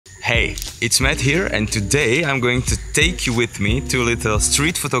Hey, it's Matt here, and today I'm going to take you with me to a little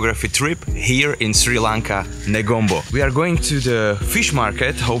street photography trip here in Sri Lanka, Negombo. We are going to the fish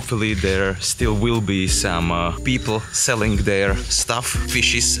market. Hopefully there still will be some people selling their stuff,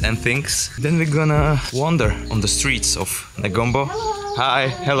 fishes and things. Then we're gonna wander on the streets of Negombo. Hello. Hi,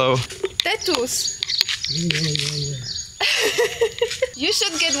 hello. Tattoos. Yeah. You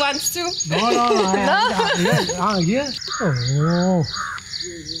should get one too. No. Yes. Oh.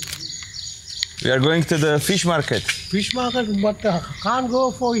 We are going to the fish market. Fish market, but can't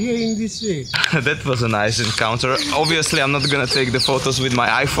go for here in this way. That was a nice encounter. Obviously, I'm not gonna take the photos with my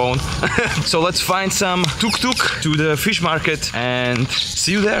iPhone. So let's find some tuk-tuk to the fish market and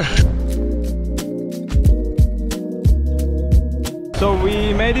see you there. So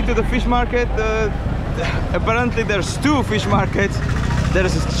we made it to the fish market. Apparently there's two fish markets.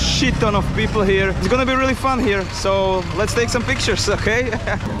 There's a shit ton of people here. It's gonna be really fun here. So let's take some pictures, okay?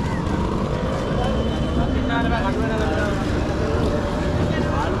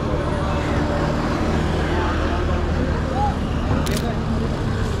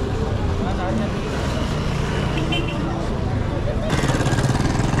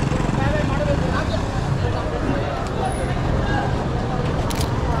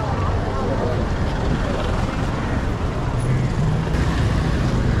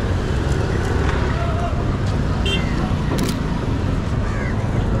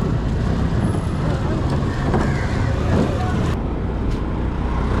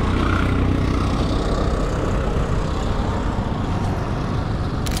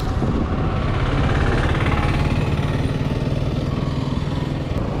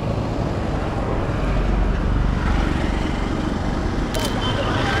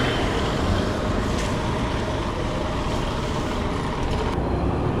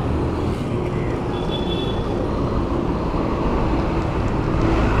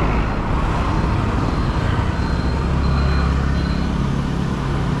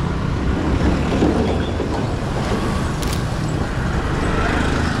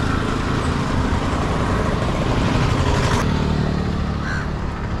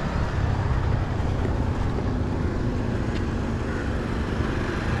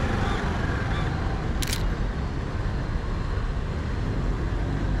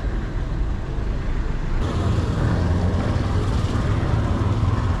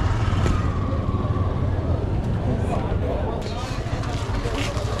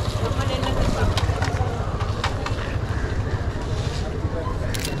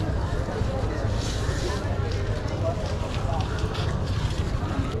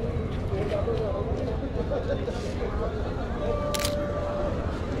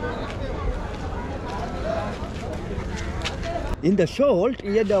 In the short,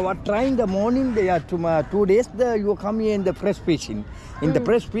 here the what trying the morning, they are 2 days. You come here in the press fishing. In the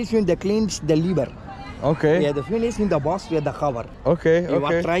press fishing, they cleans the liver. Okay. Yeah, the finish in the box with the cover. Okay. You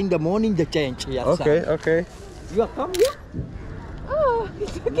are trying the morning, the change. Yes, Okay. You are come here. Oh,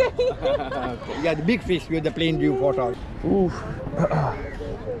 it's okay. Okay. Yeah, the big fish with the plain view photo. Ooh.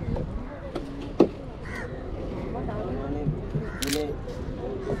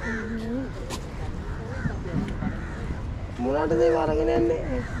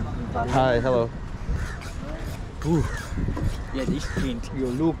 Hi, hello. Ooh. Yeah, this print. You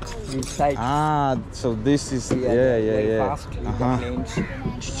look inside. Ah, so this is Very fast. The planes.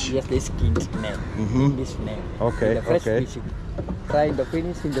 Yes, this skin name. This name. Okay, the fresh okay. fishing. Trying the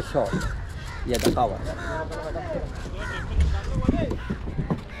finish in the short. Yeah, the cover.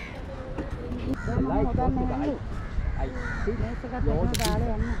 I see.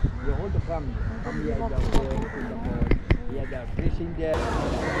 You hold the from here. Yeah, the fishing there.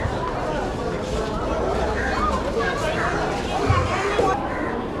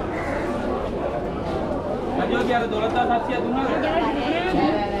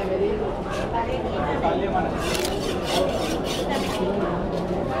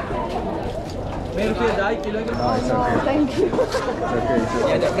 Thank you.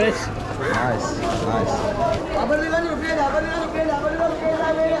 Yeah, the fresh. Nice.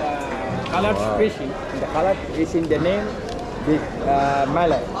 Colored fishing. The colored is in the name. The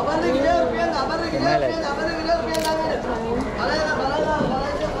mallet. The mallet.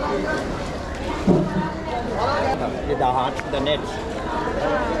 The heart, the nets.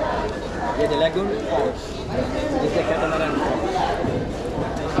 Yeah, the lagoon falls. This is the catamaran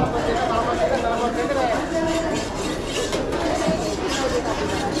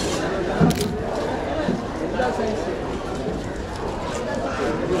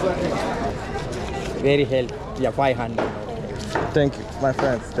Very healthy. Yeah, 500. Thank you, my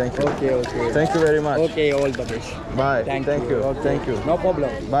friends. Thank you. Okay, okay. Thank you very much. Okay, all the best. Bye. Thank you. you. Okay. Thank you. No problem.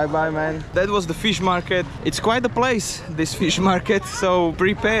 Bye bye, man. That was the fish market. It's quite a place, this fish market, so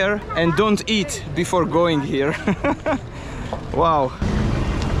prepare and don't eat before going here. Wow.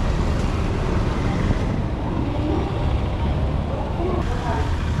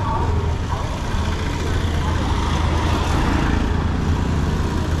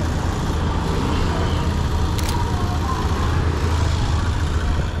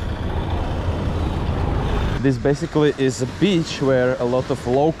 This basically is a beach where a lot of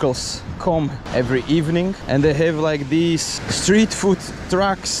locals come every evening, and they have like these street food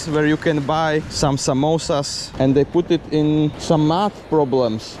trucks where you can buy some samosas, and they put it in some math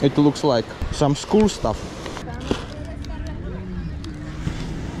problems. It looks like some school stuff.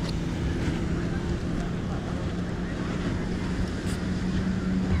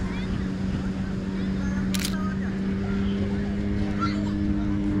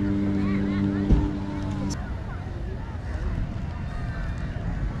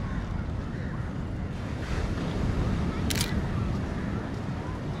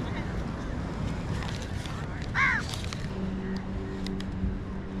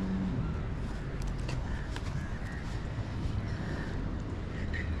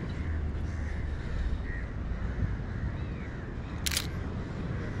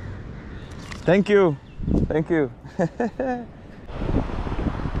 Thank you. Thank you.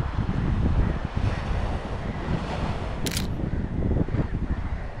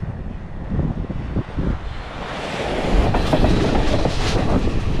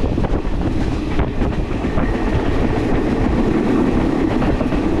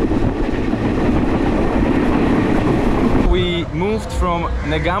 We moved from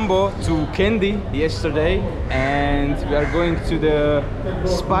Negombo to Kandy yesterday, and we are going to the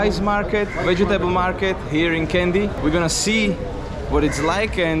spice market, vegetable market here in Kandy. We're gonna see what it's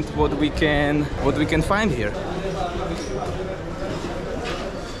like and what we can find here.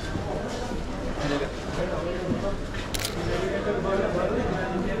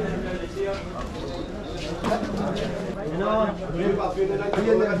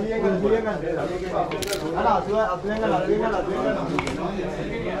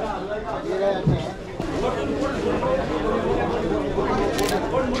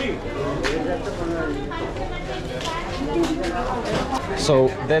 So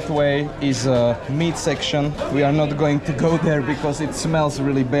that way is a meat section. We are not going to go there because it smells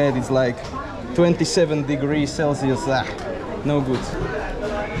really bad. It's like 27 degrees Celsius. No good.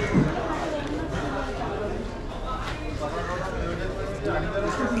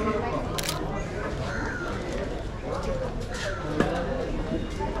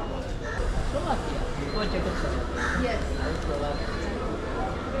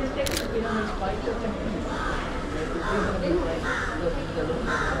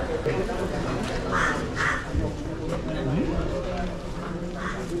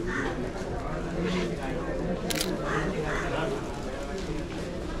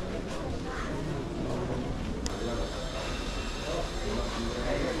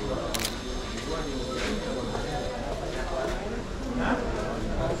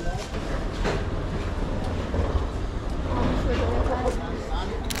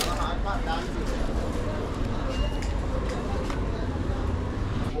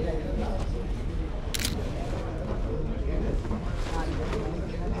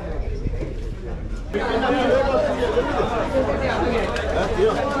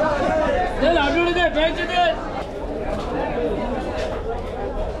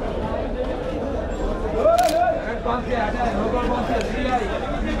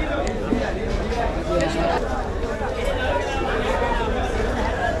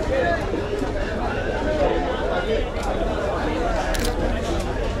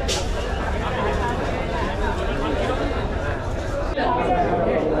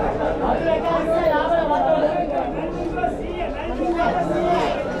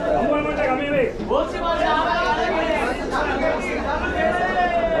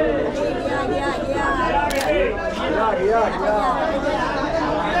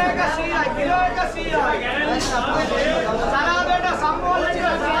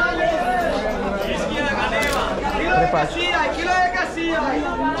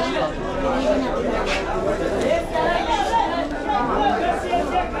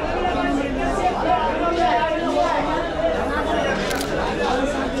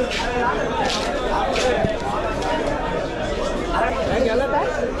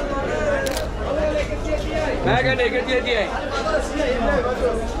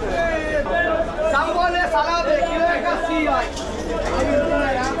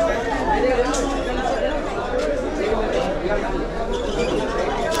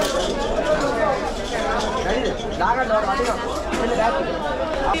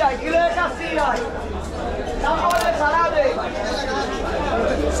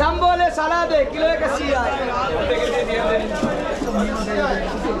 Sambole salade, kilo ka siya.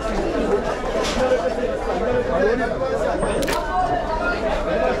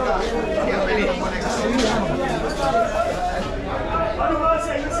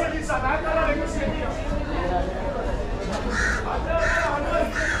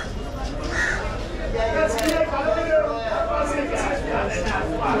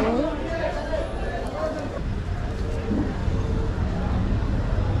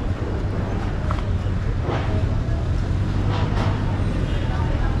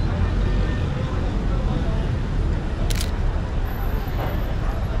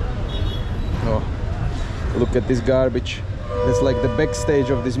 Look at this garbage. That's like the backstage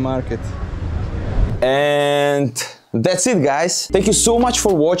of this market. And that's it, guys. Thank you so much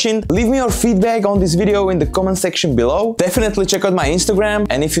for watching. Leave me your feedback on this video in the comment section below. Definitely check out my Instagram,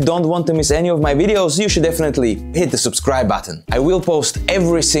 and if you don't want to miss any of my videos, you should definitely hit the subscribe button. I will post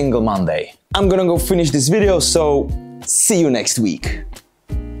every single Monday. I'm gonna go finish this video, so see you next week.